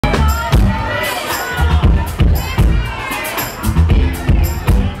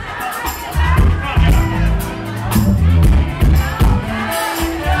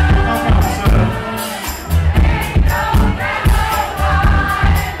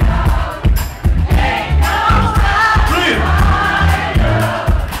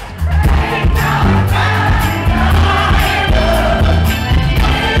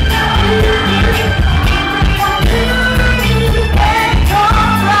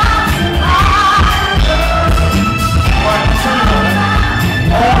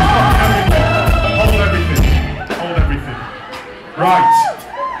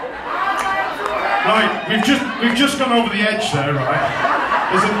we've just gone over the edge there,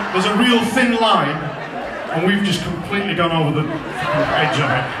 right? There's a real thin line, and we've just completely gone over the edge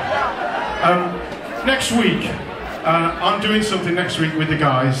of it. Next week, I'm doing something next week with the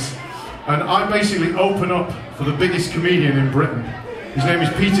guys, and I basically open up for the biggest comedian in Britain. His name is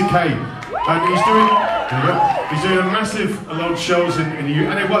Peter Kay, and he's doing a massive load of shows in the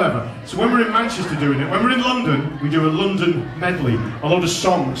UK, and whatever. So when we're in Manchester doing it, when we're in London, we do a London medley, a load of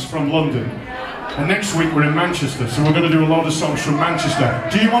songs from London. And next week we're in Manchester, so we're going to do a load of songs from Manchester.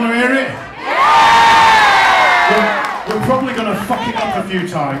 Do you want to hear it? Yeah! We're probably going to fuck it up a few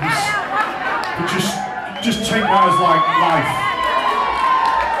times, but just take that as like life.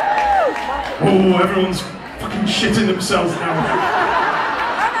 Oh, everyone's fucking shitting themselves now.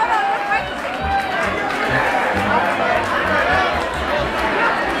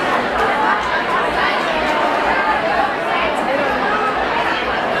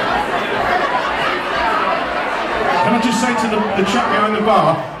 Can I just say to the chap behind the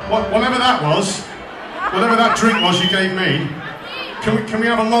bar, whatever that was, whatever that drink was you gave me, can we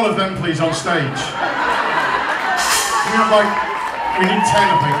have a lot of them please on stage? Can we have like, we need 10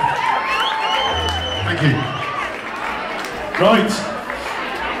 I think. Thank you. Right,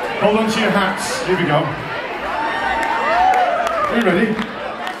 hold on to your hats, here we go. Are we ready?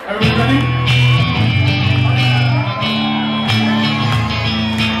 Everybody ready?